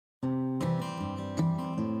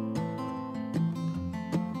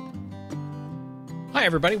Hi,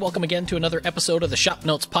 everybody. Welcome again to another episode of the Shop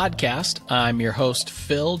Notes Podcast. I'm your host,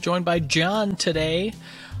 Phil, joined by John today.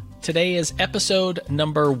 Today is episode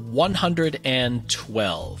number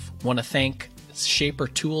 112. Want to thank Shaper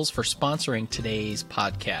Tools for sponsoring today's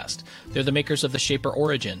podcast. They're the makers of the Shaper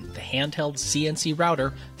Origin, the handheld CNC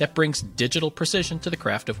router that brings digital precision to the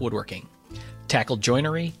craft of woodworking. Tackle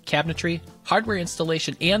joinery, cabinetry, hardware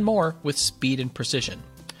installation, and more with speed and precision.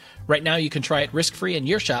 Right now, you can try it risk-free in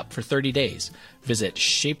your shop for 30 days. Visit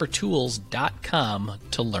shapertools.com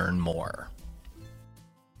to learn more.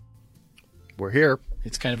 We're here.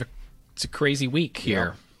 It's kind of a crazy week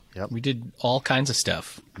here. Yep. We did all kinds of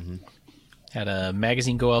stuff. Had a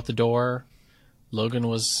magazine go out the door. Logan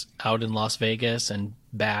was out in Las Vegas and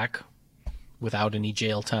back without any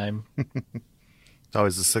jail time. It's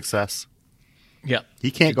always a success. Yep.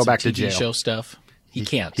 He can't go back to TV jail. show stuff. He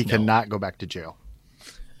can't. He no. cannot go back to jail.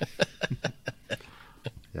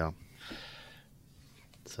 Yeah.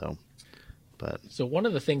 So one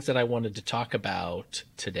of the things that I wanted to talk about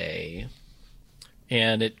today,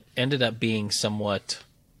 and it ended up being somewhat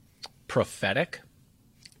prophetic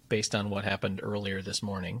based on what happened earlier this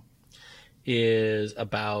morning, is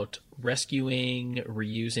about rescuing,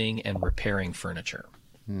 reusing, and repairing furniture.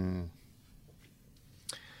 And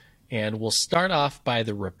we'll start off by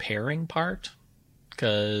the repairing part,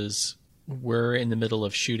 because we're in the middle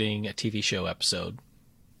of shooting a TV show episode.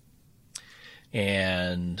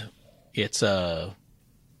 And it's a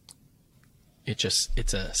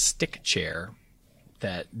stick chair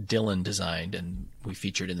that Dylan designed and we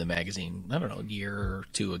featured in the magazine, I don't know, a year or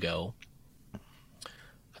two ago.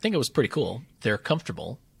 I think it was pretty cool. They're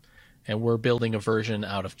comfortable. And we're building a version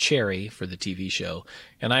out of cherry for the TV show.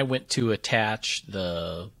 And I went to attach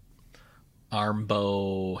the arm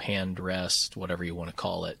bow, hand rest, whatever you want to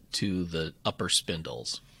call it, to the upper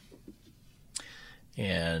spindles.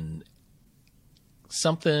 And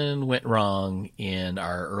something went wrong in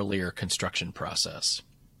our earlier construction process,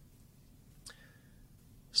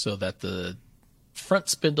 so that the front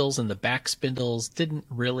spindles and the back spindles didn't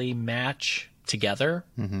really match together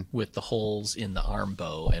with the holes in the arm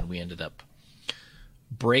bow, and we ended up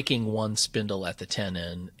breaking one spindle at the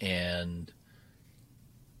tenon and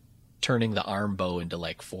turning the arm bow into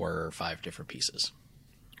like 4 or 5 different pieces.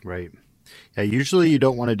 Right. Yeah, usually you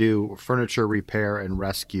don't want to do furniture repair and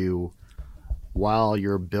rescue while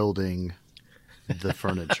you're building the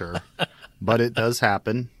furniture, but it does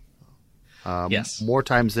happen. Yes. More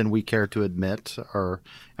times than we care to admit.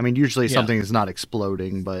 Usually something is not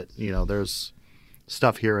exploding, but there's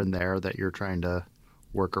stuff here and there that you're trying to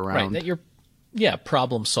work around. Right. That you're,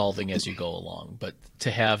 problem solving as you go along. But to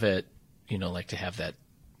have it, to have that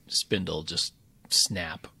spindle just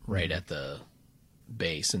snap right at the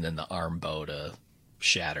base and then the arm bow to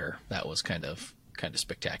shatter, that was kind of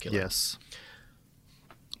spectacular. Yes.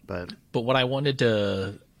 But what I wanted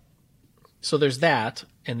to, so there's that,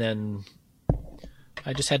 and then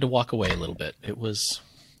I just had to walk away a little bit. It was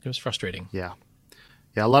frustrating. Yeah.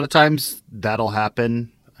 A lot of times that'll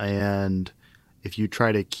happen, and if you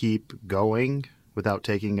try to keep going without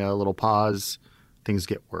taking a little pause, things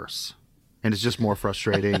get worse, and it's just more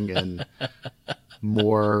frustrating and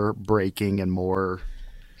more breaking and more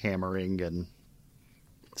hammering, and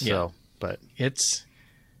so. Yeah. But it's.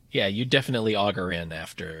 Yeah, you definitely auger in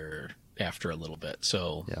after a little bit.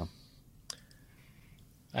 So yeah,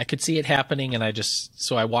 I could see it happening, and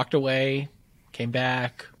so I walked away, came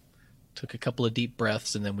back, took a couple of deep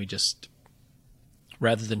breaths, and then we just,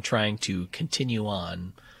 rather than trying to continue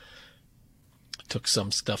on, took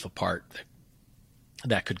some stuff apart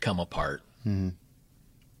that could come apart. And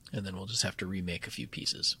then we'll just have to remake a few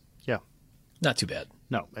pieces. Yeah. Not too bad.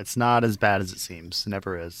 No, it's not as bad as it seems. It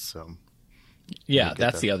never is. So. Yeah,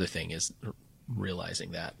 that's the other thing, is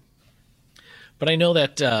realizing that. But I know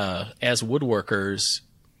that as woodworkers,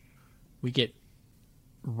 we get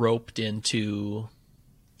roped into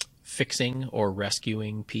fixing or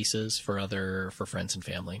rescuing pieces for friends and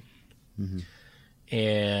family.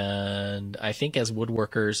 And I think as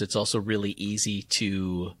woodworkers, it's also really easy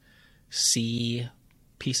to see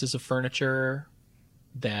pieces of furniture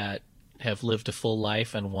that have lived a full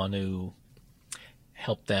life and want to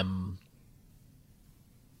help them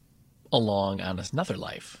along on another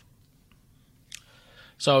life.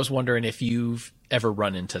 So I was wondering if you've ever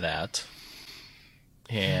run into that,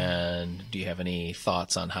 and do you have any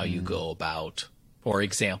thoughts on how you go about, or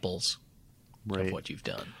examples of what you've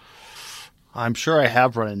done? I'm sure I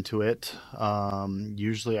have run into it.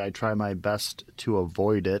 Usually I try my best to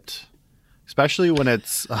avoid it, especially when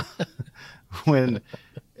it's and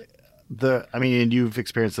you've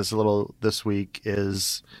experienced this a little this week,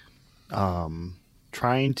 is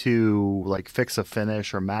trying to like fix a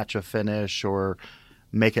finish or match a finish or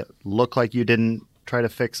make it look like you didn't try to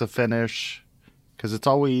fix a finish, because it's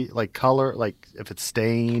always like color, like if it's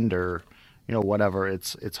stained or whatever,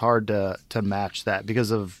 it's hard to match that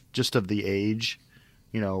because of the age.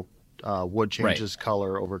 Wood changes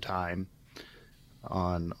color over time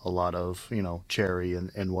on a lot of cherry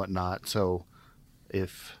and whatnot. So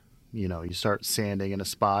if you start sanding in a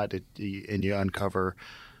spot and you uncover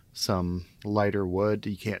some lighter wood,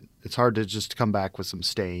 it's hard to just come back with some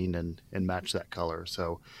stain and match that color.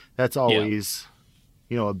 So that's always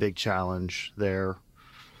a big challenge there.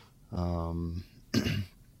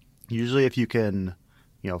 Usually if you can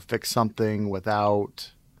fix something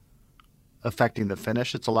without affecting the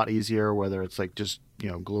finish, it's a lot easier, whether it's like just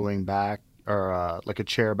gluing back or like a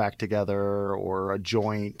chair back together or a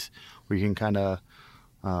joint where you can kind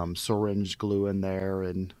of syringe glue in there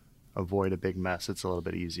and avoid a big mess. It's a little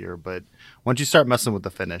bit easier, but once you start messing with the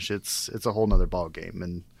finish, it's a whole nother ball game.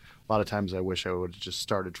 And a lot of times I wish I would have just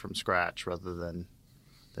started from scratch rather than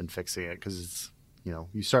fixing it, because it's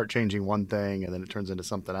you start changing one thing and then it turns into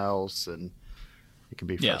something else, and it can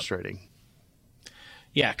be frustrating.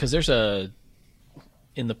 Yeah, because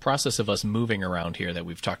in the process of us moving around here that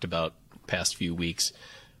we've talked about past few weeks,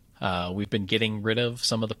 we've been getting rid of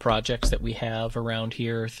some of the projects that we have around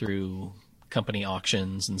here through company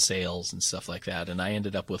auctions and sales and stuff like that. And I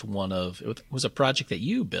ended up with it was a project that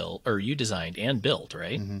you built, or you designed and built,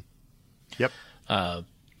 right? Mm-hmm. Yep.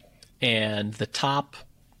 And the top,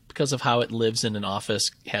 because of how it lives in an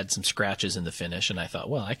office, had some scratches in the finish. And I thought,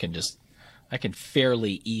 well, I can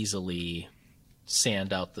fairly easily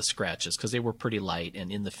sand out the scratches because they were pretty light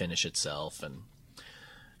and in the finish itself.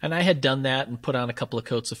 And I had done that and put on a couple of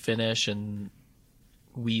coats of finish, and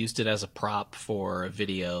we used it as a prop for a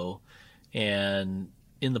video. And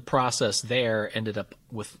in the process there, ended up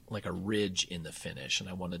with like a ridge in the finish, and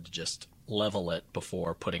I wanted to just level it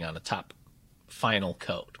before putting on a top final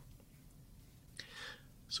coat.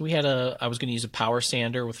 So I was going to use a power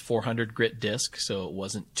sander with 400 grit disc, so it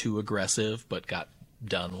wasn't too aggressive, but got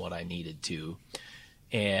done what I needed to.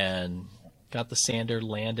 And got the sander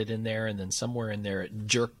landed in there, and then somewhere in there it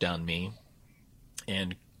jerked on me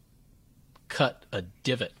and cut a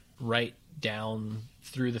divot right down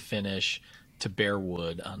through the finish to bare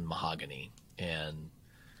wood on mahogany. And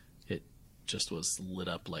it just was lit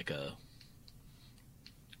up like a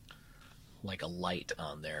light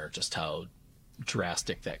on there, just how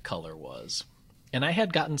drastic that color was. And I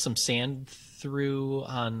had gotten some sand through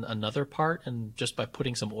on another part, and just by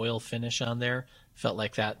putting some oil finish on there, felt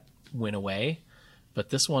like that went away. But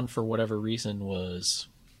this one, for whatever reason,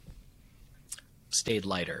 stayed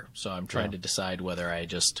lighter. So I'm trying to decide whether I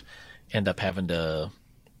just end up having to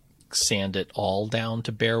sand it all down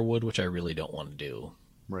to bare wood, which I really don't want to do.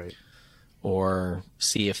 Right. Or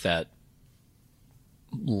see if that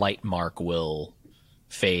light mark will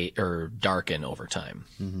fade or darken over time.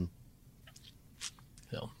 Mm-hmm.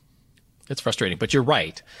 So it's frustrating, but you're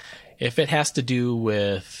right. If it has to do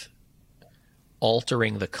with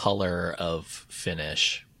altering the color of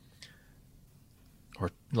finish, or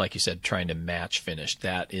like you said, trying to match finish,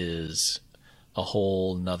 that is a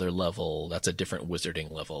whole nother level. That's a different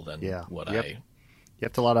wizarding level than You have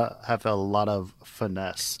to have a lot of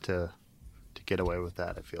finesse to get away with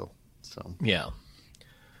that, I feel. So yeah.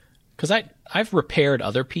 Because I've repaired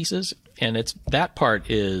other pieces, and that part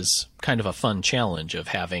is kind of a fun challenge of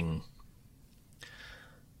having,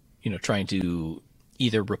 trying to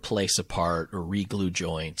either replace a part or re-glue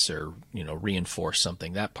joints or, reinforce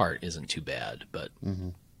something. That part isn't too bad, but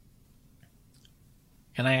and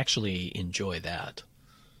I actually enjoy that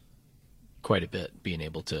quite a bit, being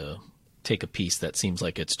able to take a piece that seems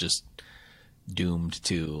like it's just doomed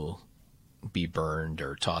to be burned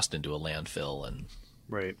or tossed into a landfill and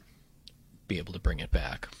be able to bring it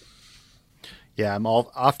back. Yeah, I'm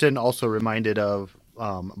often also reminded of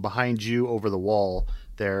behind you over the wall,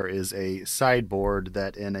 there is a sideboard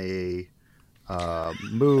that in a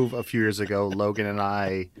move a few years ago, Logan and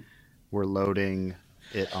I were loading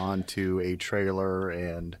it onto a trailer,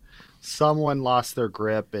 and someone lost their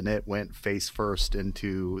grip and it went face first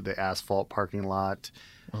into the asphalt parking lot.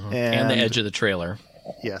 And the edge of the trailer.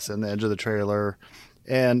 Yes, and the edge of the trailer.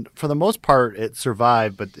 And for the most part, it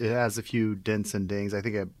survived, but it has a few dents and dings. I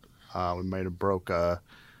think we might have broke a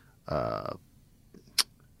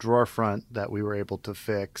drawer front that we were able to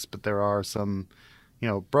fix, but there are some,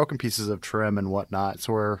 broken pieces of trim and whatnot.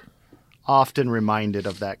 So we're often reminded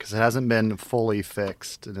of that because it hasn't been fully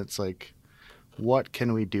fixed, and it's like, what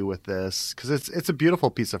can we do with this? Because it's a beautiful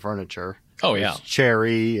piece of furniture. Oh yeah, it's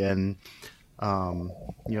cherry, and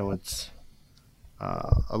it's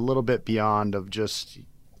a little bit beyond of just,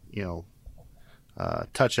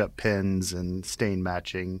 touch-up pins and stain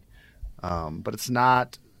matching. But it's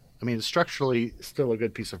not, it's structurally still a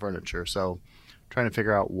good piece of furniture. So trying to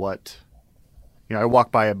figure out what, I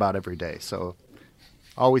walk by about every day. So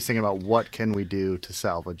always thinking about what can we do to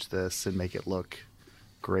salvage this and make it look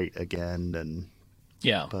great again.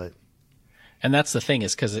 And that's the thing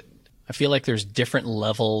is because I feel like there's different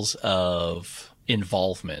levels of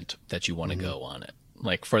involvement that you want to go on it.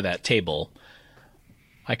 Like for that table,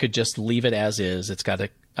 I could just leave it as is.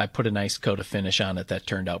 I put a nice coat of finish on it that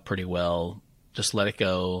turned out pretty well. Just let it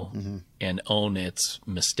go and own its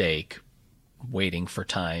mistake, waiting for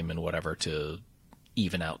time and whatever to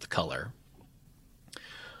even out the color.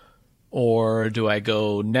 Or do I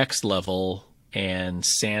go next level and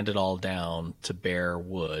sand it all down to bare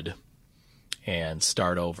wood and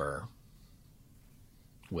start over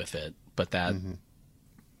with it? But that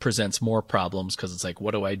presents more problems because it's like,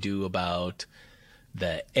 what do I do about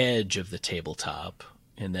the edge of the tabletop?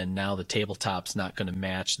 And then now the tabletop's not going to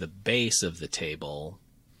match the base of the table.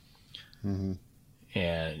 And,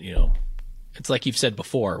 it's like you've said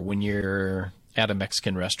before, when you're at a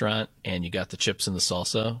Mexican restaurant and you got the chips and the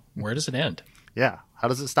salsa, where does it end? Yeah. How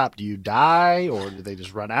does it stop? Do you die or do they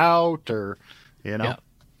just run out or,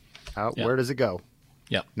 where does it go?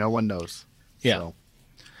 Yeah. No one knows. Yeah.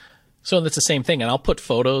 So that's the same thing. And I'll put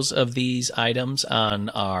photos of these items on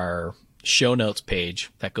our show notes page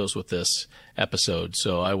that goes with this episode.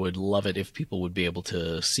 So I would love it if people would be able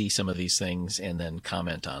to see some of these things and then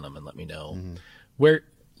comment on them and let me know where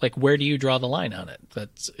do you draw the line on it?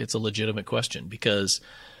 It's a legitimate question because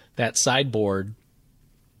that sideboard,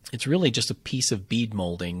 it's really just a piece of bead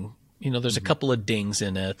molding. There's a couple of dings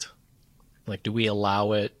in it. Like, do we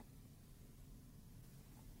allow it?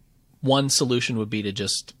 One solution would be to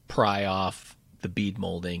just pry off the bead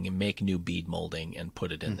molding and make new bead molding and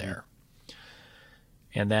put it in there.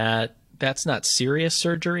 And that's not serious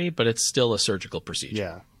surgery, but it's still a surgical procedure.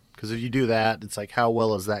 Yeah, because if you do that, it's like, how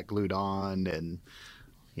well is that glued on? And,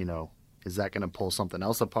 is that going to pull something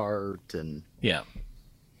else apart? And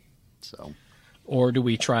so. Or do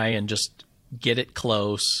we try and just get it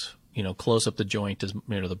close, close up the joint,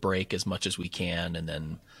 the break as much as we can, and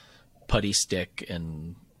then putty stick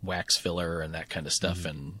and wax filler and that kind of stuff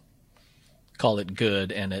and call it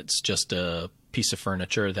good, and it's just a piece of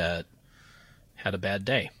furniture that had a bad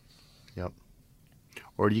day. Yep.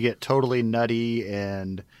 Or do you get totally nutty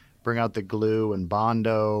and bring out the glue and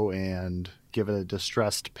Bondo and give it a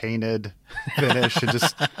distressed painted finish and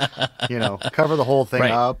just, cover the whole thing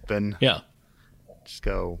up and just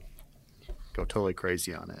go totally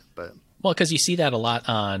crazy on it. But because you see that a lot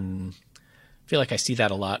I feel like I see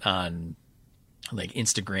that a lot on like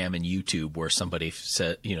Instagram and YouTube where somebody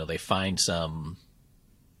said, they find some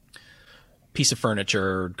piece of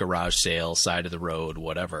furniture, garage sale, side of the road,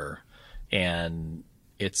 whatever, and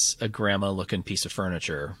it's a grandma looking piece of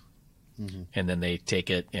furniture. And then they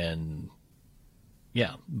take it and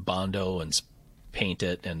Bondo and paint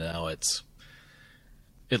it, and now it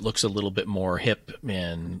looks a little bit more hip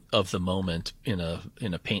and of the moment in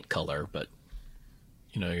a paint color, but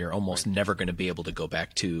you're almost never going to be able to go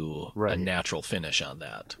back to a natural finish on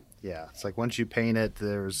that. Yeah, it's like once you paint it,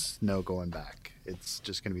 there's no going back. It's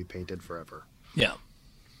just going to be painted forever. Yeah.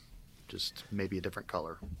 Just maybe a different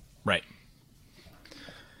color. Right.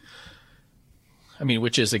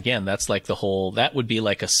 Which is, again, that's like that would be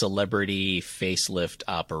like a celebrity facelift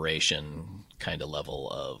operation kind of level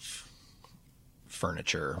of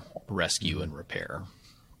furniture rescue and repair.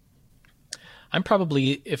 I'm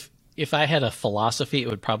probably, if I had a philosophy, it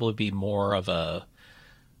would probably be more of a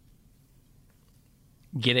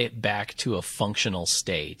get it back to a functional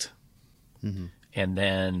state and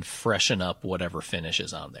then freshen up whatever finish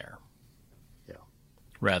is on there. Yeah.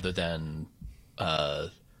 Rather than a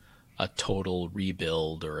total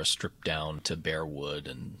rebuild or a strip down to bare wood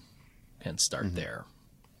and start there.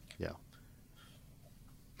 Yeah.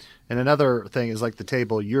 And another thing is like the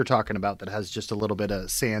table you're talking about that has just a little bit of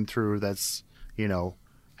sand through that's,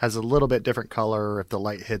 has a little bit different color if the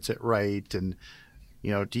light hits it right. And,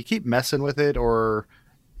 do you keep messing with it or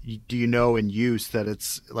do you know in use that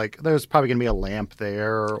it's like there's probably going to be a lamp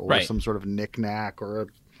there or some sort of knickknack or,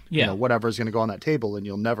 whatever is going to go on that table and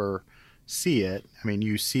you'll never see it.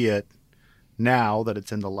 You see it now that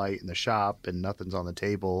it's in the light in the shop and nothing's on the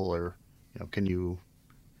table or, you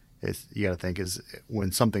got to think is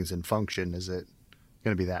when something's in function, is it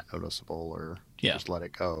going to be that noticeable or just let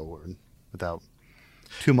it go or without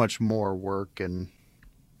too much more work and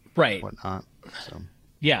whatnot. So.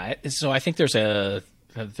 Yeah. So I think there's a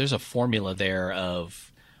formula there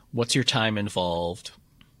of what's your time involved,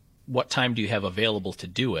 what time do you have available to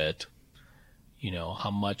do it? How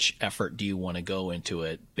much effort do you want to go into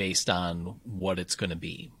it based on what it's going to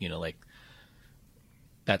be? Like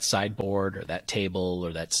that sideboard or that table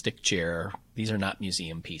or that stick chair, these are not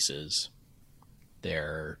museum pieces.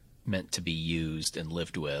 They're meant to be used and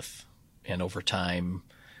lived with. And over time,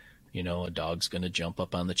 a dog's going to jump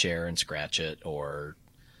up on the chair and scratch it, or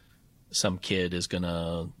some kid is going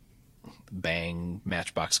to bang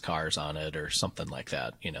Matchbox cars on it or something like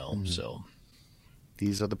that, so.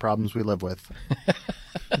 These are the problems we live with.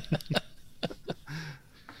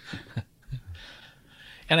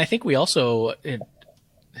 And I think we also,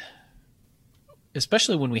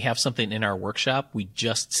 especially when we have something in our workshop, we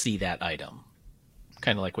just see that item.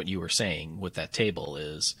 Kind of like what you were saying with that table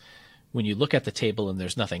is when you look at the table and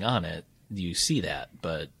there's nothing on it, you see that.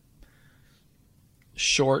 But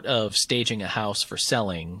short of staging a house for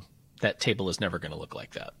selling, that table is never going to look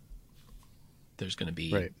like that. There's going to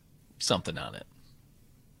be something on it.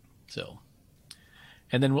 So,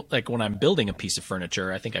 and then like when I'm building a piece of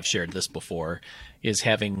furniture, I think I've shared this before, is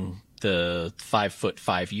having the 5 foot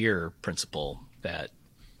 5 year principle that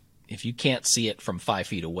if you can't see it from 5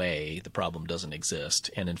 feet away, the problem doesn't exist.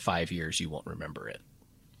 And in 5 years, you won't remember it.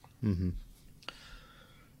 Mm-hmm.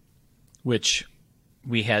 Which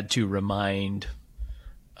we had to remind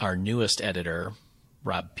our newest editor,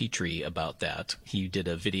 Rob Petrie, about that. He did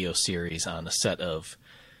a video series on a set of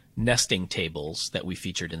nesting tables that we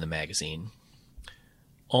featured in the magazine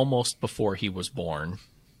almost before he was born.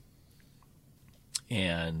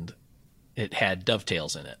 And it had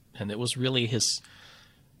dovetails in it. And it was really his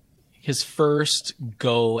first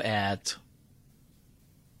go at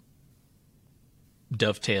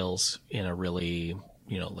dovetails in a really,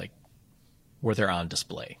 like where they're on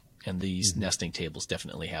display. And these nesting tables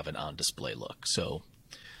definitely have an on display look. So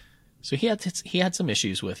he had some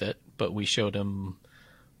issues with it, but we showed him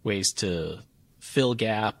ways to fill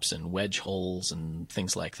gaps and wedge holes and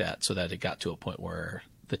things like that, so that it got to a point where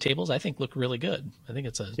the tables, I think, look really good. I think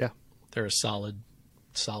they're a solid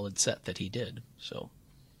set that he did. So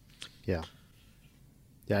yeah,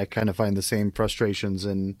 I kind of find the same frustrations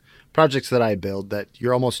in projects that I build, that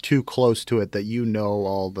you're almost too close to it, that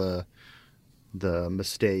all the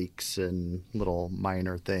mistakes and little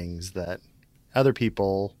minor things that other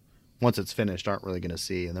people, once it's finished, aren't really going to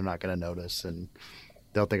see, and they're not going to notice, and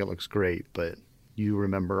they'll think it looks great, but you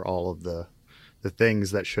remember all of the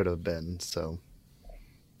things that should have been. So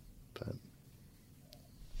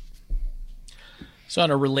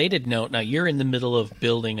on a related note, now you're in the middle of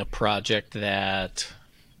building a project that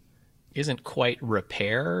isn't quite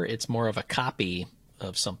repair. It's more of a copy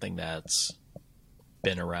of something that's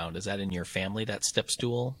been around. Is that in your family, that step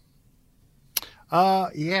stool?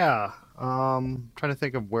 Yeah. Trying to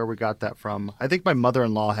think of where we got that from. I think my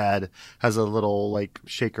mother-in-law has a little like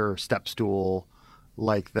shaker step stool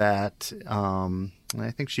like that. And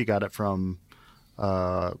I think she got it from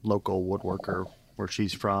a local woodworker where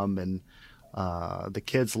she's from, and the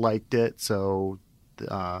kids liked it, so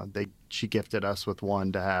she gifted us with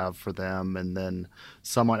one to have for them, and then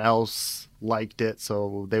someone else liked it,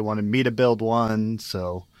 so they wanted me to build one.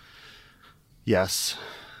 So yes,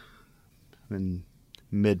 in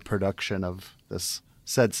mid-production of this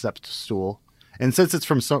said step stool, and since it's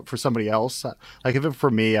for somebody else, like if it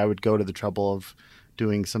for me, I would go to the trouble of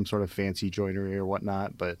doing some sort of fancy joinery or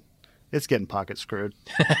whatnot, but it's getting pocket screwed.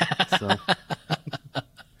 So.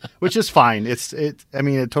 Which is fine. It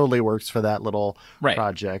totally works for that little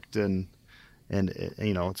project, and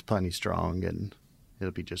it's plenty strong, and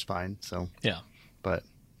it'll be just fine. So yeah. But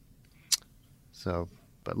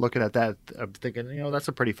looking at that, I'm thinking, that's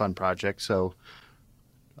a pretty fun project. So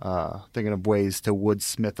thinking of ways to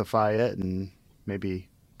woodsmithify it and maybe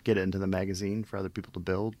get it into the magazine for other people to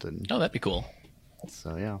build. And that'd be cool.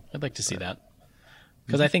 So yeah, I'd like to see that.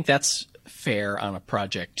 Because I think that's fair on a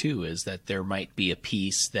project, too, is that there might be a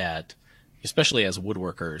piece that, especially as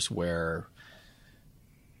woodworkers, where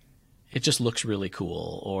it just looks really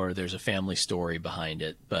cool, or there's a family story behind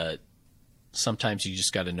it, but sometimes you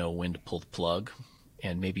just got to know when to pull the plug,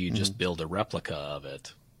 and maybe you just build a replica of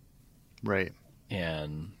it. Right.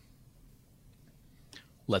 And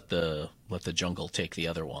let the jungle take the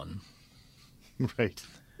other one. Right.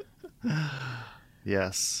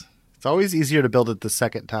 Yes. It's always easier to build it the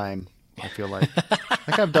second time, I feel like.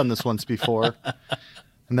 Like I've done this once before,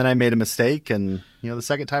 and then I made a mistake, and the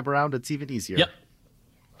second time around it's even easier. Yep.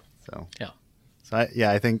 So yeah. So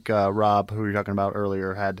I think Rob, who we were talking about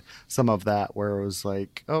earlier, had some of that where it was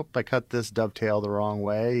like, oh, I cut this dovetail the wrong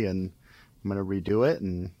way, and I'm going to redo it,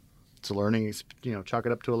 and it's a learning, chalk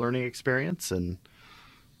it up to a learning experience, and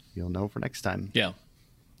you'll know for next time. Yeah.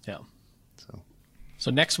 Yeah. So. So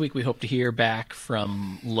next week we hope to hear back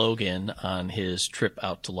from Logan on his trip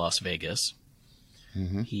out to Las Vegas.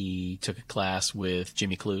 Mm-hmm. He took a class with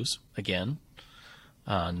Jimmy Clues again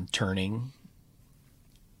on turning.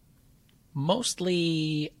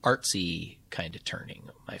 Mostly artsy kind of turning,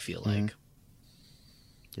 I feel like.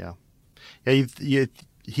 Yeah. Yeah,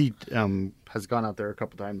 he has gone out there a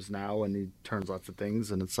couple times now, and he turns lots of things,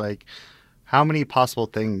 and it's like, how many possible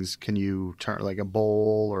things can you turn, like a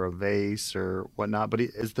bowl or a vase or whatnot? But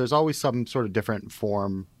there's always some sort of different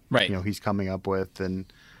form, Right. he's coming up with,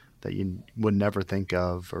 and that you would never think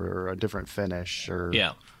of, or a different finish or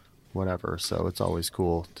whatever. So it's always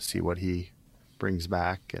cool to see what he brings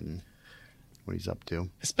back and what he's up to.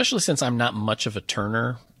 Especially since I'm not much of a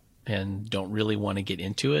turner and don't really want to get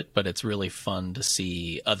into it, but it's really fun to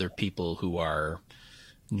see other people who are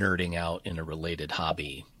nerding out in a related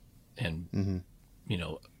hobby and,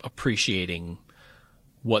 appreciating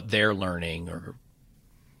what they're learning or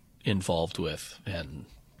involved with and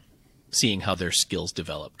seeing how their skills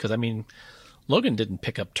develop. Because, I mean, Logan didn't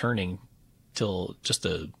pick up turning till just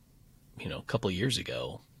a couple of years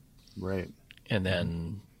ago. Right. And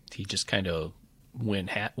then he just kind of went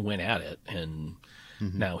at it, and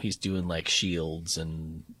now he's doing like shields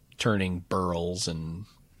and turning burls and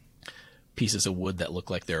pieces of wood that look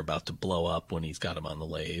like they're about to blow up when he's got them on the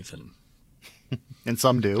lathe, and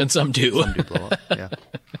some do. Some do blow up.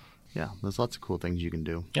 Yeah. There's lots of cool things you can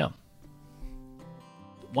do. Yeah.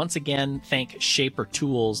 Once again, thank Shaper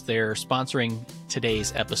Tools. They're sponsoring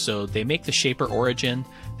today's episode. They make the Shaper Origin,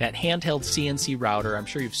 that handheld CNC router. I'm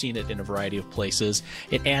sure you've seen it in a variety of places.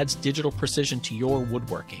 It adds digital precision to your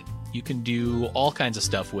woodworking. You can do all kinds of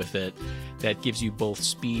stuff with it that gives you both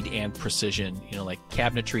speed and precision, like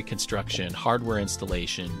cabinetry construction, hardware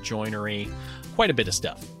installation, joinery, quite a bit of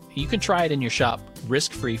stuff. You can try it in your shop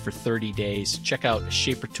risk-free for 30 days. Check out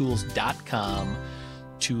shapertools.com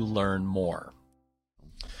to learn more.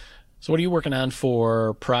 So what are you working on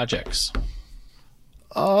for projects?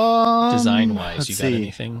 Design-wise, you got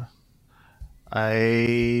anything?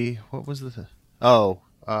 What was this?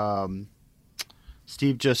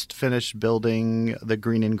 Steve just finished building the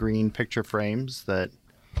green and green picture frames that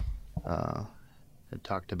had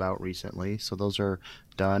talked about recently. So those are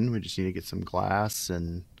done. We just need to get some glass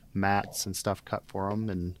and mats and stuff cut for them,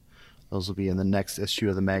 and those will be in the next issue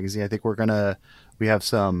of the magazine. I think we have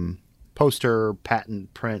some poster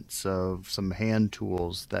patent prints of some hand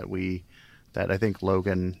tools that I think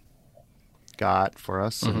Logan got for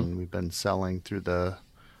us, and we've been selling through the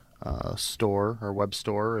store, our web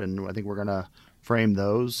store, and I think we're gonna frame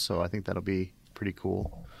those. So I think that'll be pretty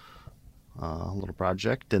cool. Little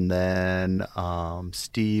project. And then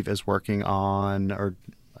Steve is working on, or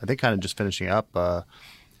I think kind of just finishing up,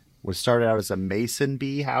 what started out as a mason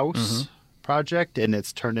bee house project, and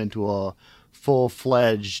it's turned into a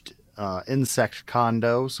full-fledged insect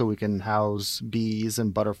condo, so we can house bees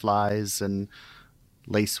and butterflies and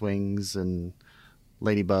lacewings and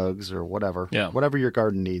ladybugs or whatever. Yeah. Whatever your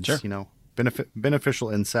garden needs, Sure. Beneficial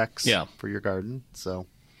insects Yeah. for your garden. So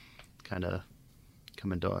kind of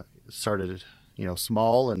started,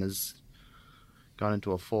 small and has gone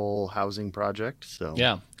into a full housing project. So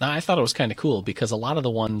Yeah. I thought it was kind of cool because a lot of the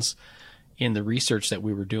ones in the research that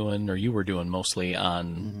we were doing, or you were doing mostly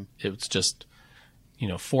on, it was just,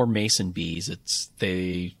 for mason bees,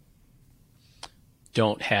 they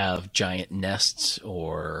don't have giant nests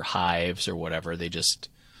or hives or whatever. They just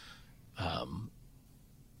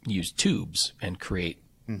use tubes and create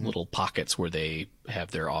little pockets where they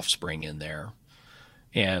have their offspring in there.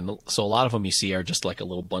 And so a lot of them you see are just like a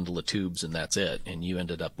little bundle of tubes, and that's it. And you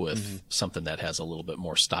ended up with something that has a little bit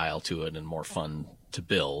more style to it and more fun to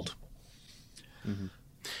build.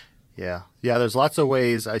 Yeah. There's lots of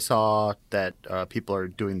ways. I saw that people are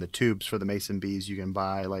doing the tubes for the mason bees. You can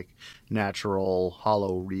buy like natural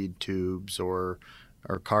hollow reed tubes or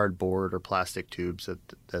cardboard or plastic tubes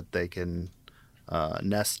that they can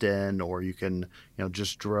nest in, or you can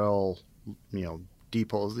just drill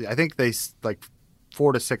deep holes. I think they like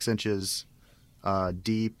 4 to 6 inches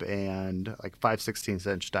deep and like 5/16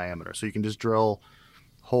 inch diameter. So you can just drill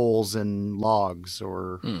holes in logs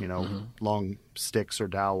or long sticks or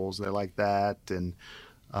dowels. They like that. And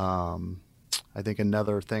I think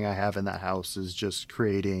another thing I have in that house is just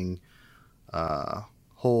creating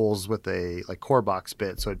holes with a like core box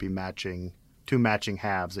bit, so it'd be two matching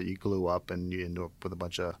halves that you glue up, and you end up with a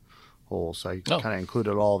bunch of holes. So I kind of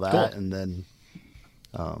included all that. Cool. And then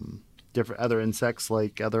different other insects,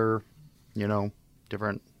 like other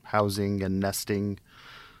different housing and nesting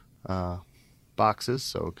boxes.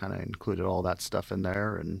 So kind of included all that stuff in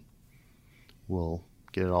there, and we'll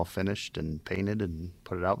get it all finished and painted and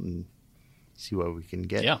put it out and see what we can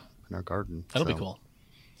get Yeah. in our garden. That'll be cool.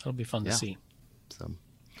 That'll be fun to see. So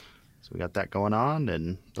we got that going on,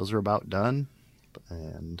 and those are about done.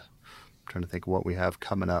 And I'm trying to think of what we have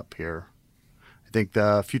coming up here. I think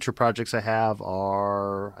the future projects I have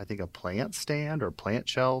are, I think, a plant stand or plant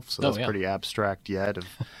shelf. So that's pretty abstract yet.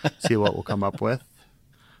 See what we'll come up with.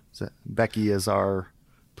 So Becky is our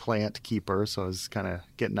plant keeper, so I was kind of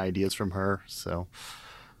getting ideas from her. So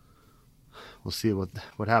we'll see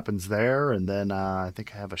what happens there. And then I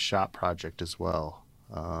think I have a shop project as well.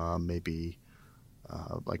 Maybe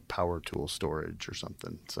like power tool storage or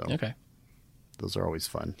something. So those are always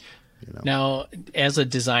fun. You know. Now, as a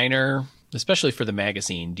designer, especially for the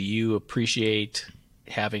magazine, do you appreciate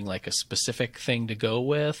having like a specific thing to go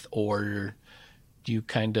with, or do you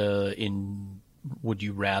kind of would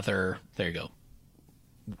you rather, there you go.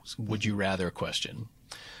 Would you rather question,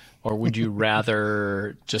 or would you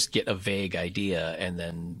rather just get a vague idea and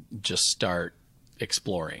then just start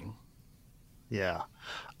exploring? Yeah.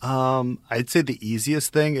 I'd say the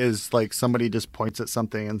easiest thing is like somebody just points at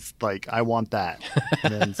something and it's like, I want that.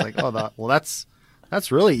 And then it's like,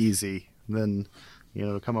 that's really easy. And then,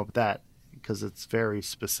 to come up with that because it's very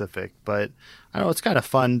specific. But I don't know, it's kind of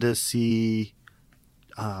fun to see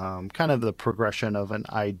kind of the progression of an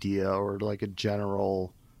idea or like a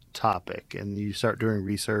general topic. And you start doing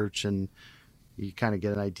research and you kind of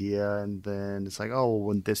get an idea and then it's like, oh,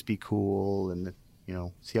 wouldn't this be cool? And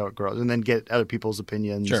see how it grows, and then get other people's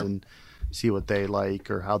opinions and see what they like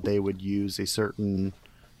or how they would use a certain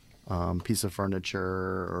piece of furniture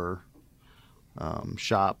or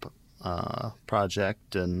shop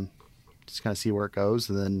project, and just kind of see where it goes.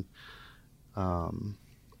 And then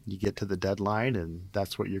you get to the deadline, and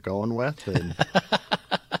that's what you're going with. And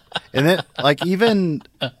and then like even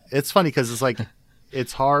it's funny because it's like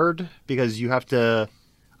it's hard because you have to.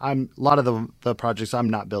 A lot of the projects I'm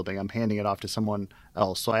not building, I'm handing it off to someone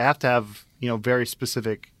else. So I have to have, very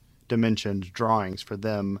specific dimensioned drawings for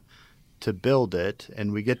them to build it.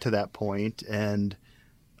 And we get to that point and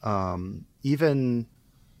even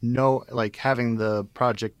having the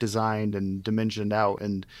project designed and dimensioned out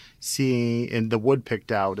and seeing and the wood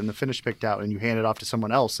picked out and the finish picked out, and you hand it off to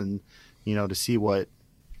someone else and, to see what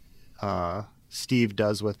Steve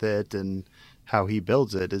does with it and how he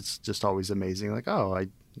builds it. It's just always amazing. Like,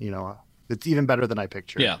 it's even better than I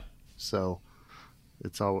pictured. Yeah. So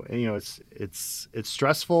it's all, it's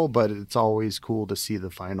stressful, but it's always cool to see the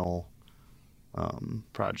final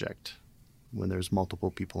project when there's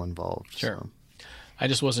multiple people involved. Sure. So. I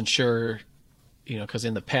just wasn't sure, because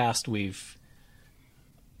in the past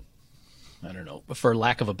I don't know, for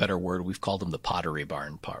lack of a better word, we've called them the Pottery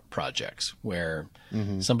Barn projects, where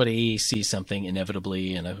somebody sees something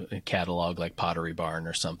inevitably in a catalog like Pottery Barn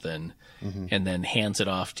or something, and then hands it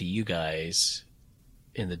off to you guys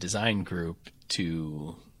in the design group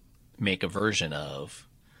to make a version of.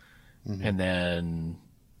 And then,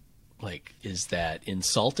 like, is that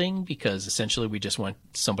insulting? Because essentially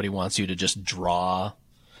somebody wants you to just draw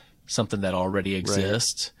something that already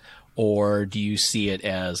exists. Right. Or do you see it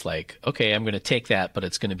as like, okay, I'm going to take that, but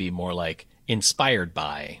it's going to be more like inspired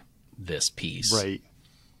by this piece? Right.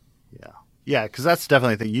 Yeah. Yeah, because that's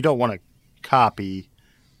definitely the thing. You don't want to copy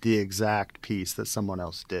the exact piece that someone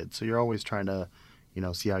else did. So you're always trying to,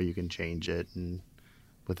 see how you can change it and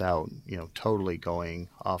without, totally going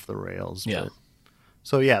off the rails. Yeah. But,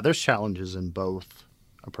 so, yeah, there's challenges in both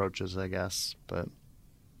approaches, I guess. But,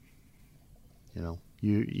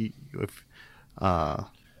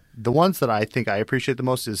 the ones that I think I appreciate the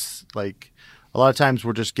most is like a lot of times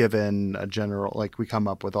we're just given a general, like we come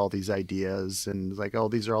up with all these ideas and like, oh,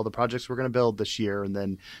 these are all the projects we're going to build this year. And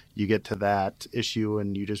then you get to that issue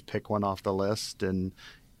and you just pick one off the list and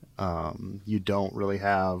you don't really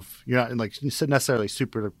you're not like necessarily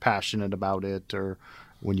super passionate about it or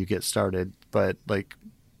when you get started, but like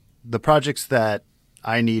the projects that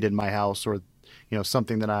I need in my house or,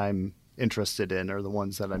 something that I'm interested in are the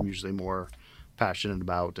ones that I'm usually more passionate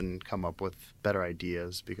about and come up with better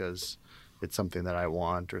ideas because it's something that I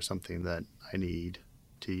want or something that I need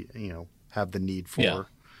to, have the need for. Yeah.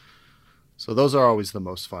 So those are always the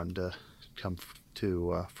most fun to come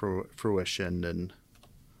to fruition and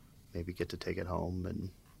maybe get to take it home and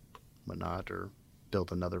whatnot or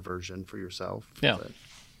build another version for yourself. Yeah. But,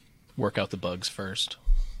 work out the bugs first.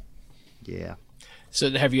 Yeah. So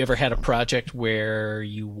have you ever had a project where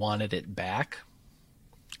you wanted it back?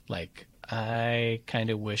 Like, I kind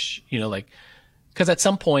of wish, because at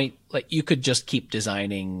some point, like you could just keep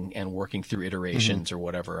designing and working through iterations or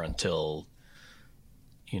whatever until,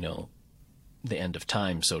 the end of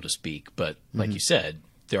time, so to speak. But like you said,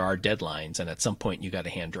 there are deadlines, and at some point you got to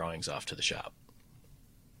hand drawings off to the shop.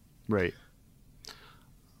 Right.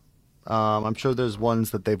 I'm sure there's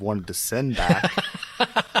ones that they've wanted to send back.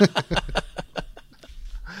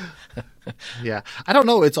 Yeah. I don't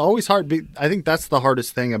know. It's always hard. I think that's the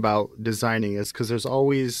hardest thing about designing is because there's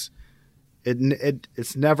always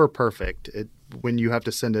it's never perfect. When you have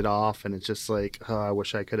to send it off and it's just like, oh, I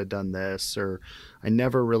wish I could have done this, or I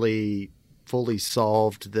never really fully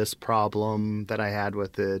solved this problem that I had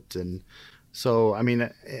with it. And so, I mean,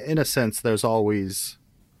 in a sense, there's always,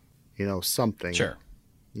 something, Sure.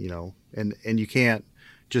 And you can't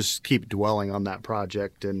just keep dwelling on that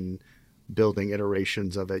project and building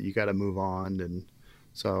iterations of it. You got to move on. And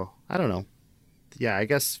so I don't know. Yeah, I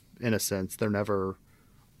guess in a sense, they're never,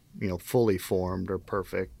 fully formed or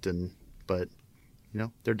perfect, but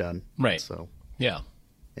they're done. Right. So yeah.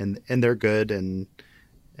 And they're good, and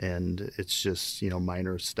it's just,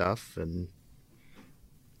 minor stuff, and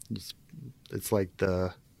it's like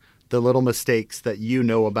the little mistakes that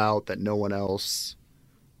about that no one else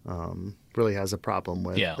really has a problem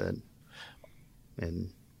with. Yeah.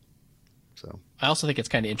 And so I also think it's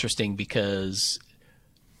kind of interesting because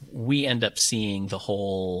we end up seeing the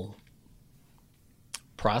whole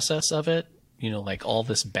process of it, like all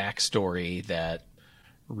this backstory that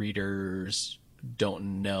readers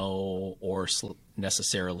don't know or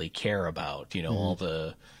necessarily care about, all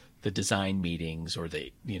the design meetings or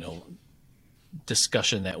the,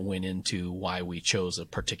 discussion that went into why we chose a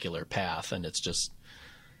particular path. And it's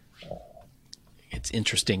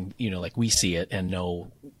interesting, like we see it and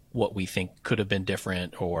know what we think could have been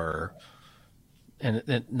different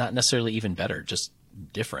and not necessarily even better, just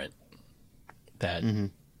different. That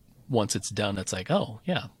once it's done, it's like, oh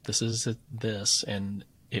yeah, this is this, and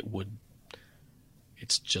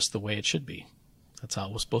it's just the way it should be. That's how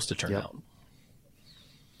it was supposed to turn out.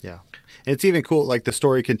 Yeah. And it's even cool. Like the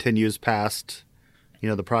story continues past,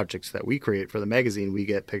 the projects that we create for the magazine. We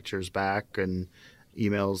get pictures back and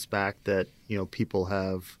emails back that, people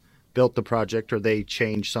have built the project or they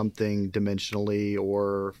change something dimensionally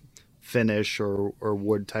or finish or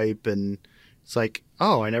wood type. And it's like,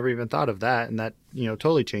 oh, I never even thought of that. And that,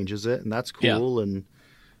 totally changes it. And that's cool. Yeah. And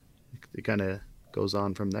it kind of goes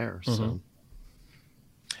on from there. Mm-hmm. So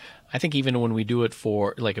I think even when we do it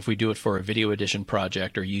if we do it for a video edition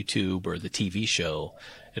project or YouTube or the TV show,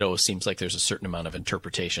 it always seems like there's a certain amount of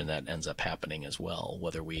interpretation that ends up happening as well,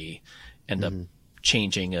 whether we end up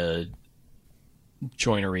changing a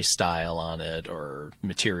joinery style on it or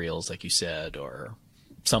materials, like you said, or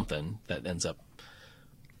something that ends up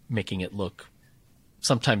making it look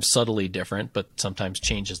sometimes subtly different, but sometimes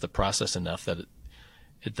changes the process enough that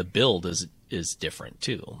the build is different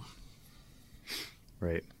too.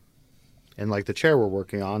 Right. And like the chair we're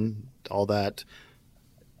working on, all that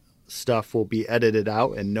stuff will be edited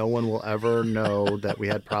out and no one will ever know that we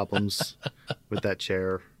had problems with that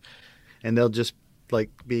chair. And they'll just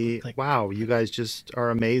be like, wow, you guys just are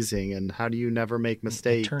amazing. And how do you never make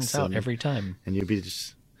mistakes? It turns out every time. And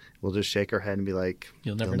we'll just shake our head and be like,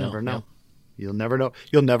 You'll never know. Yeah. You'll never know.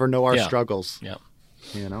 You'll never know our struggles. Yeah.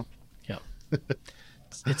 Yeah.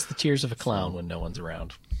 It's the tears of a clown when no one's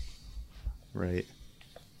around. Right.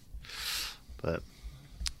 But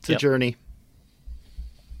it's a journey.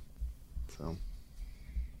 So,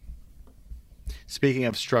 speaking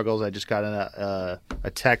of struggles, I just got a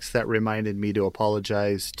text that reminded me to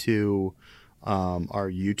apologize to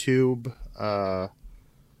our YouTube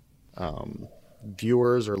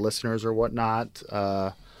viewers or listeners or whatnot.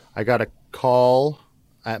 I got a call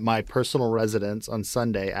at my personal residence on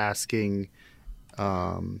Sunday asking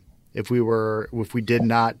if we did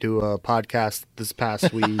not do a podcast this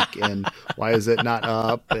past week and why is it not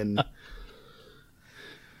up, and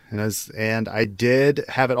I did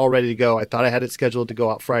have it all ready to go. I thought I had it scheduled to go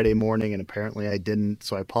out Friday morning and apparently I didn't,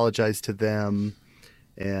 so I apologize to them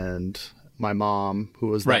and my mom, who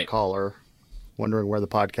was that caller, wondering where the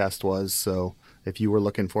podcast was. So if you were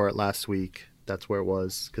looking for it last week, that's where it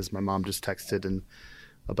was, because my mom just texted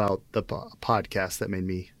about the podcast that made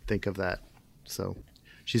me think of that. So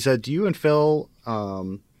she said, do you and Phil,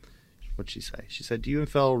 what'd she say? She said, do you and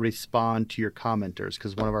Phil respond to your commenters?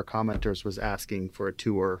 Because one of our commenters was asking for a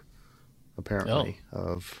tour, apparently,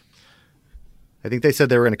 I think they said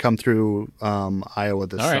they were going to come through Iowa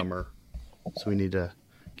this summer. So we need to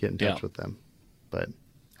get in touch with them. But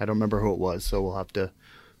I don't remember who it was, so we'll have to.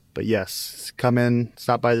 But yes, come in,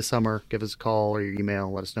 stop by this summer, give us a call or your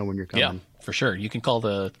email, let us know when you're coming. Yeah, for sure. You can call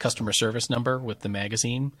the customer service number with the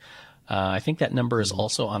magazine. I think that number is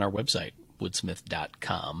also on our website,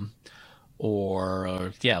 woodsmith.com.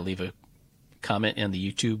 Or, leave a comment in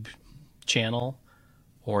the YouTube channel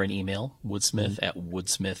or an email,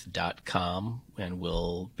 woodsmith@woodsmith.com, and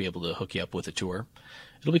we'll be able to hook you up with a tour.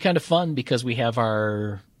 It'll be kind of fun because we have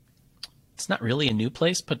our it's not really a new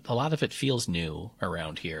place, but a lot of it feels new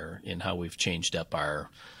around here in how we've changed up our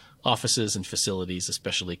offices and facilities,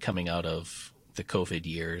 especially coming out of the COVID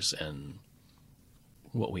years and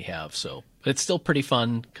what we have. So it's still pretty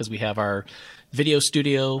fun because we have our video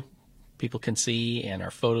studio people can see and our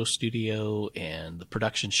photo studio and the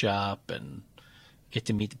production shop and get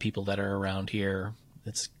to meet the people that are around here.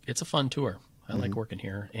 It's a fun tour. I like working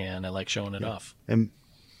here and I like showing it off. And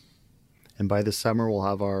by the summer we'll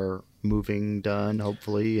have our moving done,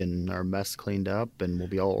 hopefully, and our mess cleaned up, and we'll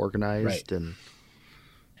be all organized. Right. And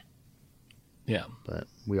yeah, but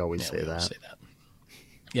we always say that.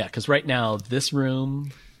 Yeah, because right now this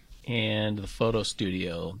room and the photo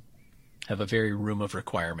studio have a very room of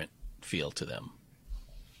requirement feel to them.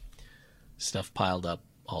 Stuff piled up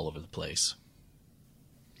all over the place.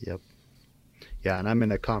 Yep. Yeah, and I'm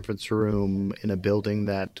in a conference room in a building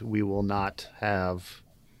that we will not have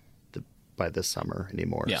by this summer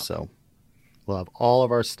anymore. Yeah. So we'll have all of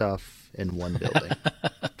our stuff in one building,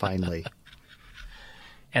 finally.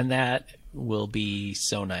 And that will be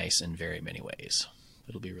so nice in very many ways.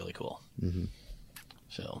 It'll be really cool. Mm-hmm.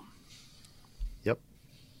 So. Yep.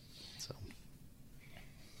 So.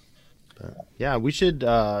 But, yeah, we should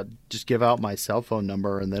just give out my cell phone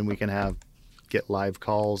number, and then we can get live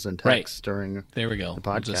calls and texts during there we go. the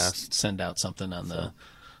podcast. We'll just send out something on the.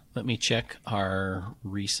 Let me check our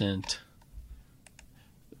recent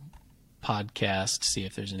podcast, see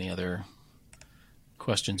if there's any other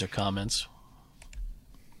questions or comments.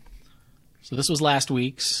 So this was last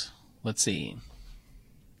week's. Let's see.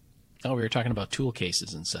 Oh, we were talking about tool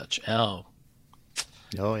cases and such. Oh,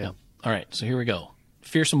 yeah. All right, so here we go.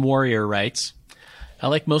 Fearsome Warrior writes, I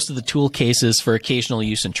like most of the tool cases for occasional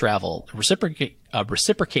use in travel. A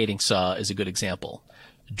reciprocating saw is a good example.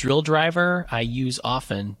 A drill driver I use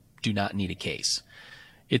often do not need a case.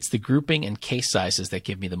 It's the grouping and case sizes that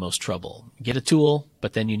give me the most trouble. Get a tool,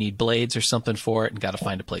 but then you need blades or something for it and got to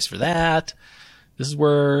find a place for that. This is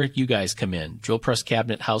where you guys come in. Drill press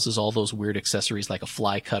cabinet houses all those weird accessories like a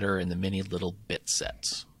fly cutter and the mini little bit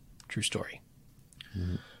sets. True story.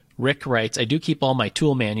 Mm-hmm. Rick writes, I do keep all my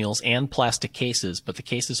tool manuals and plastic cases, but the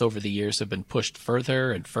cases over the years have been pushed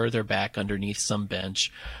further and further back underneath some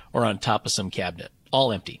bench or on top of some cabinet.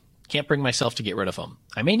 All empty. Can't bring myself to get rid of them.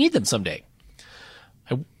 I may need them someday.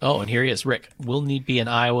 And here he is. Rick, we'll be in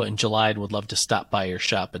Iowa in July and would love to stop by your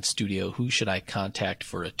shop and studio. Who should I contact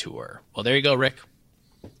for a tour? Well, there you go, Rick.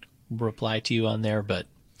 We'll reply to you on there, but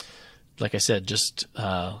like I said, just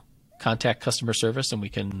contact customer service and we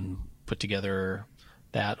can put together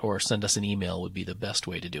that, or send us an email would be the best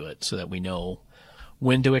way to do it so that we know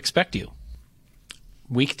when to expect you.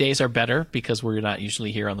 Weekdays are better because we're not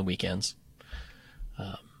usually here on the weekends.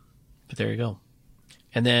 But there you go.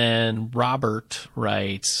 And then Robert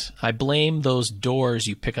writes, I blame those doors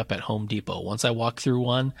you pick up at Home Depot. Once I walk through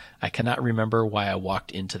one, I cannot remember why I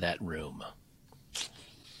walked into that room.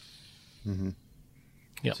 Mm-hmm.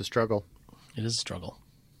 Yep. It's a struggle. It is a struggle.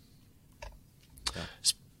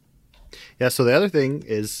 Yeah, so the other thing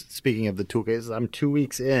is, speaking of the tool cases, I'm 2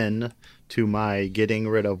 weeks in to my getting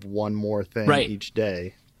rid of one more thing each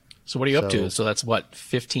day. So what are you up to? So that's what,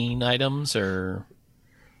 15 items or?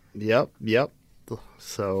 Yep.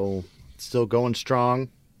 So still going strong.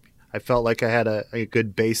 I felt like I had a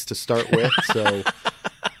good base to start with, so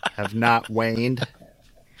have not waned.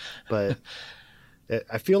 But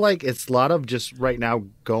I feel like it's a lot of just right now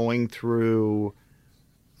going through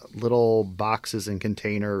little boxes and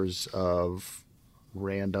containers of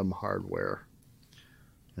random hardware.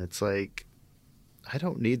 It's like, I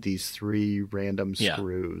don't need these 3 random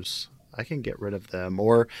screws. I can get rid of them.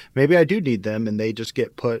 Or maybe I do need them and they just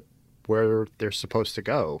get put where they're supposed to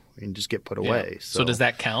go and just get put away. So does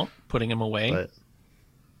that count, putting them away?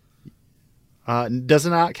 Does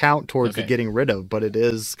not count towards the getting rid of, but it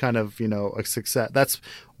is kind of, a success. That's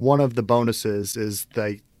one of the bonuses is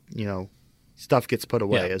that, stuff gets put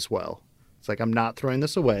away as well. It's like, I'm not throwing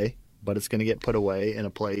this away, but it's going to get put away in a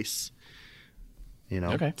place,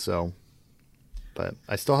 so, but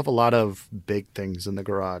I still have a lot of big things in the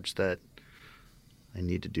garage that I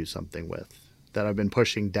need to do something with that I've been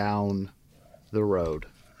pushing down the road.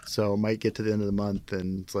 So it might get to the end of the month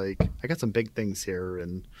and it's like, I got some big things here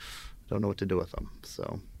and don't know what to do with them.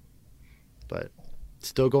 So, but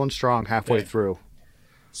still going strong halfway through.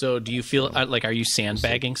 So do you feel like, are you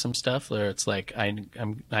sandbagging some stuff, or it's like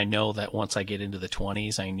I know that once I get into the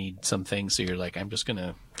 20s, I need some things. So you're like, I'm just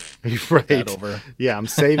gonna put that over. Yeah, I'm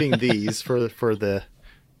saving these for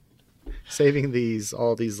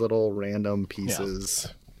all these little random pieces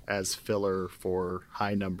as filler for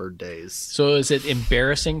high numbered days. So is it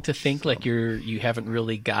embarrassing to think like you haven't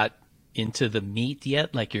really got into the meat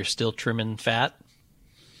yet? Like you're still trimming fat?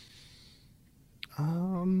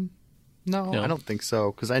 No, No? I don't think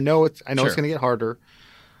so because I know it's Sure. going to get harder.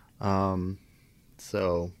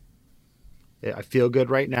 So yeah, I feel good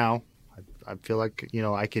right now. I feel like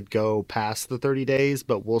I could go past the 30 days,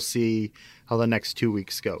 but we'll see how the next 2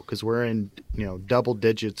 weeks go because we're in double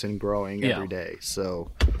digits and growing Yeah. every day.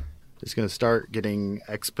 So it's going to start getting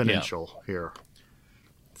exponential here.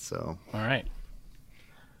 So, All right.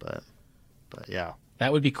 but yeah,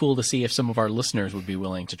 That would be cool to see if some of our listeners would be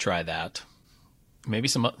willing to try that. Maybe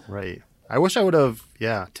some. right. I wish I would have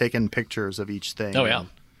taken pictures of each thing. Oh, yeah.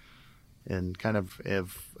 and kind of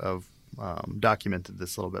documented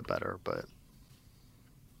this a little bit better, but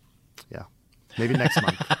yeah, maybe next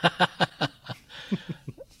month.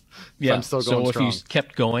 Yeah. I'm still going so strong. if you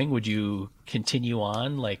kept going, would you continue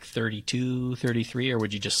on like 32, 33, or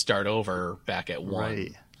would you just start over back at 1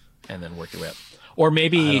 Right. and then work your way up? Or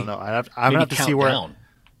maybe I don't know. I'm maybe gonna have to count see where. down.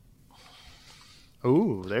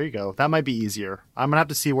 Ooh, there you go. That might be easier. I'm gonna have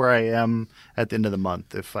to see where I am at the end of the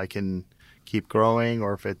month if I can keep growing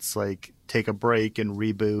or if it's like take a break and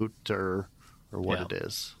reboot or what Yeah. it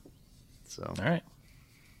is. So, All right.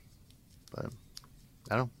 but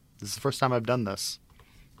I don't know. This is the first time I've done this.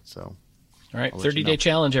 So, All right. I'll let you 30-day know.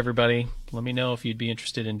 challenge, everybody. Let me know if you'd be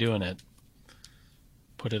interested in doing it.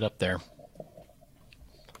 Put it up there.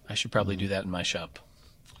 I should probably do that in my shop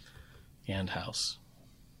and house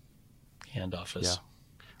and office.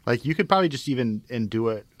 Yeah. Like you could probably just even do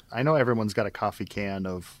it. I know everyone's got a coffee can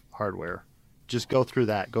of hardware. Just go through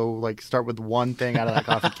that. Go like start with one thing out of that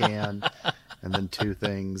coffee can and then 2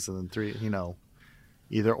 things and then 3,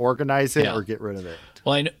 either organize it Yeah. or get rid of it.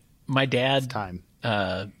 Well, I know my dad Time.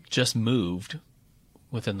 just moved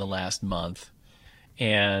within the last month,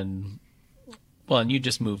 and you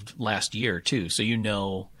just moved last year too, so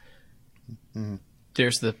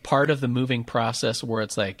there's the part of the moving process where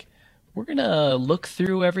it's like we're gonna look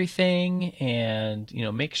through everything and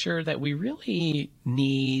make sure that we really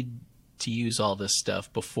need to use all this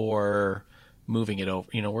stuff before moving it over.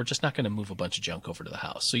 We're just not going to move a bunch of junk over to the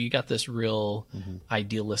house. So you got this real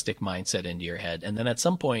idealistic mindset into your head. And then at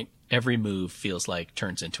some point, every move feels like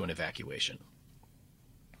turns into an evacuation.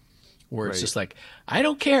 Where it's Right. just like, I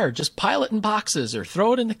don't care. Just pile it in boxes or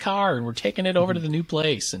throw it in the car and we're taking it over to the new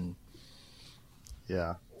place. And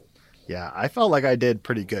Yeah. Yeah. I felt like I did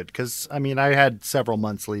pretty good because, I had several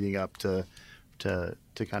months leading up to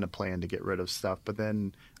kind of plan to get rid of stuff. But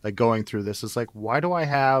then like going through this is like, why do I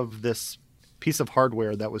have this piece of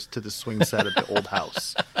hardware that was to the swing set at the old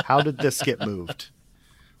house? How did this get moved?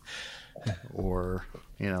 Or,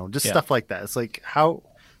 just Yeah. stuff like that. It's like, how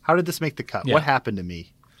did this make the cut? Yeah. What happened to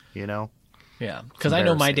me? yeah, because I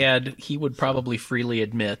know my Embarrassing. dad, he would probably freely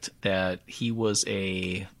admit that he was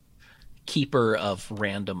a keeper of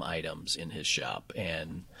random items in his shop.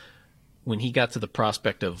 And when he got to the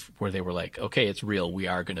prospect of where they were like, okay, it's real, we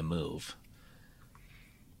are going to move.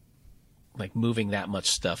 Like moving that much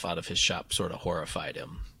stuff out of his shop sort of horrified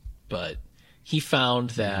him. But he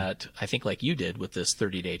found that, I think like you did with this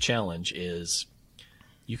 30-day challenge, is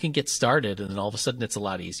you can get started and then all of a sudden it's a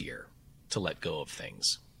lot easier to let go of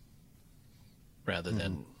things rather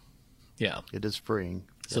than, yeah. It is freeing.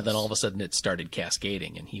 So then all of a sudden it started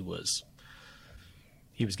cascading and he was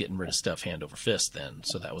getting rid of stuff hand over fist then.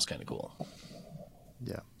 So that was kind of cool.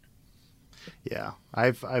 Yeah. Yeah.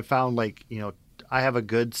 I've found like, I have a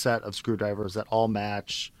good set of screwdrivers that all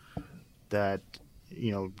match that,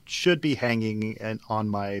 should be hanging on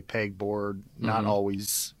my pegboard, not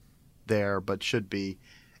always there, but should be.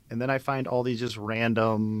 And then I find all these just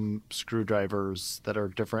random screwdrivers that are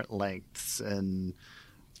different lengths and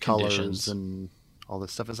colors Conditions. and all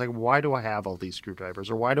this stuff. It's like, why do I have all these screwdrivers?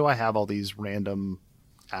 Or why do I have all these random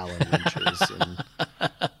Allen wrenches? And,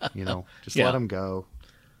 just Yeah. let them go.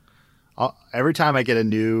 Every time I get a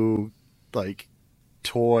new, like,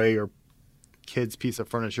 toy or kid's piece of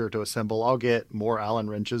furniture to assemble, I'll get more Allen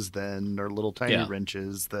wrenches than or little tiny Yeah.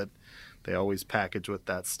 wrenches that they always package with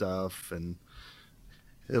that stuff, and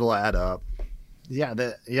it'll add up. The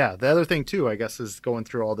other thing too, I guess, is going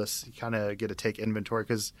through all this, you kind of get to take inventory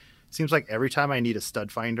because it seems like every time I need a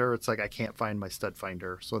stud finder, it's like I can't find my stud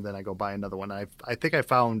finder, so then I go buy another one. I think I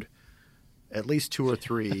found at least 2 or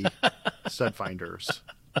 3 stud finders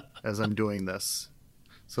as I'm doing this.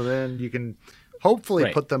 So then you can hopefully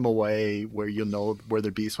Right. put them away where you'll know where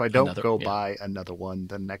they'd be, so I don't Another- go yeah. buy another one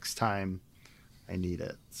the next time I need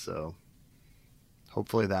it. So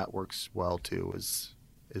hopefully that works well too, is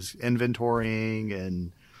inventorying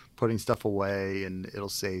and putting stuff away, and it'll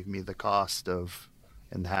save me the cost of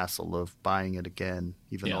and the hassle of buying it again,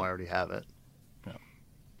 even Yeah. though I already have it. Yeah.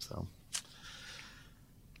 So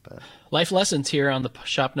But Life lessons here on the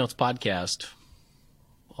Shop Notes podcast.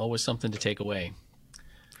 Always something to take away.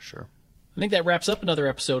 for sure. I think that wraps up another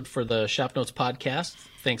episode for the Shop Notes podcast.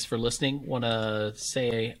 Thanks for listening. Want to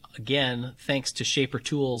say again, thanks to Shaper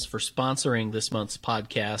Tools for sponsoring this month's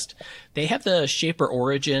podcast. They have the Shaper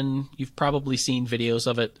Origin. You've probably seen videos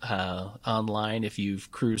of it online if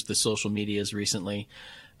you've cruised the social medias recently.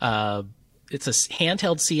 It's a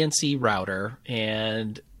handheld CNC router,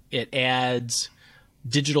 and it adds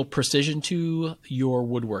digital precision to your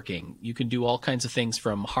woodworking. You can do all kinds of things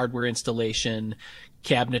from hardware installation,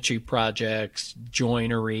 cabinetry projects,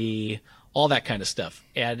 joinery, all that kind of stuff.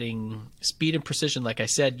 Adding speed and precision, like I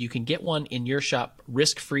said, you can get one in your shop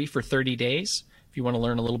risk-free for 30 days. If you want to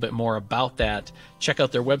learn a little bit more about that, check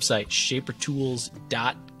out their website,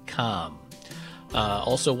 shapertools.com.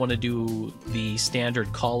 Also want to do the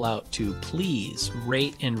standard call out to please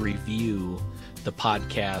rate and review the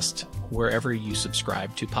podcast wherever you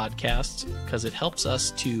subscribe to podcasts, because it helps us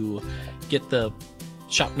to get the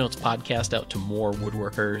Shop Notes podcast out to more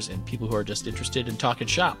woodworkers and people who are just interested in talking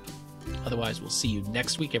shop. Otherwise, we'll see you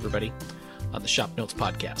next week, everybody, on the Shop Notes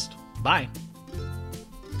podcast. Bye.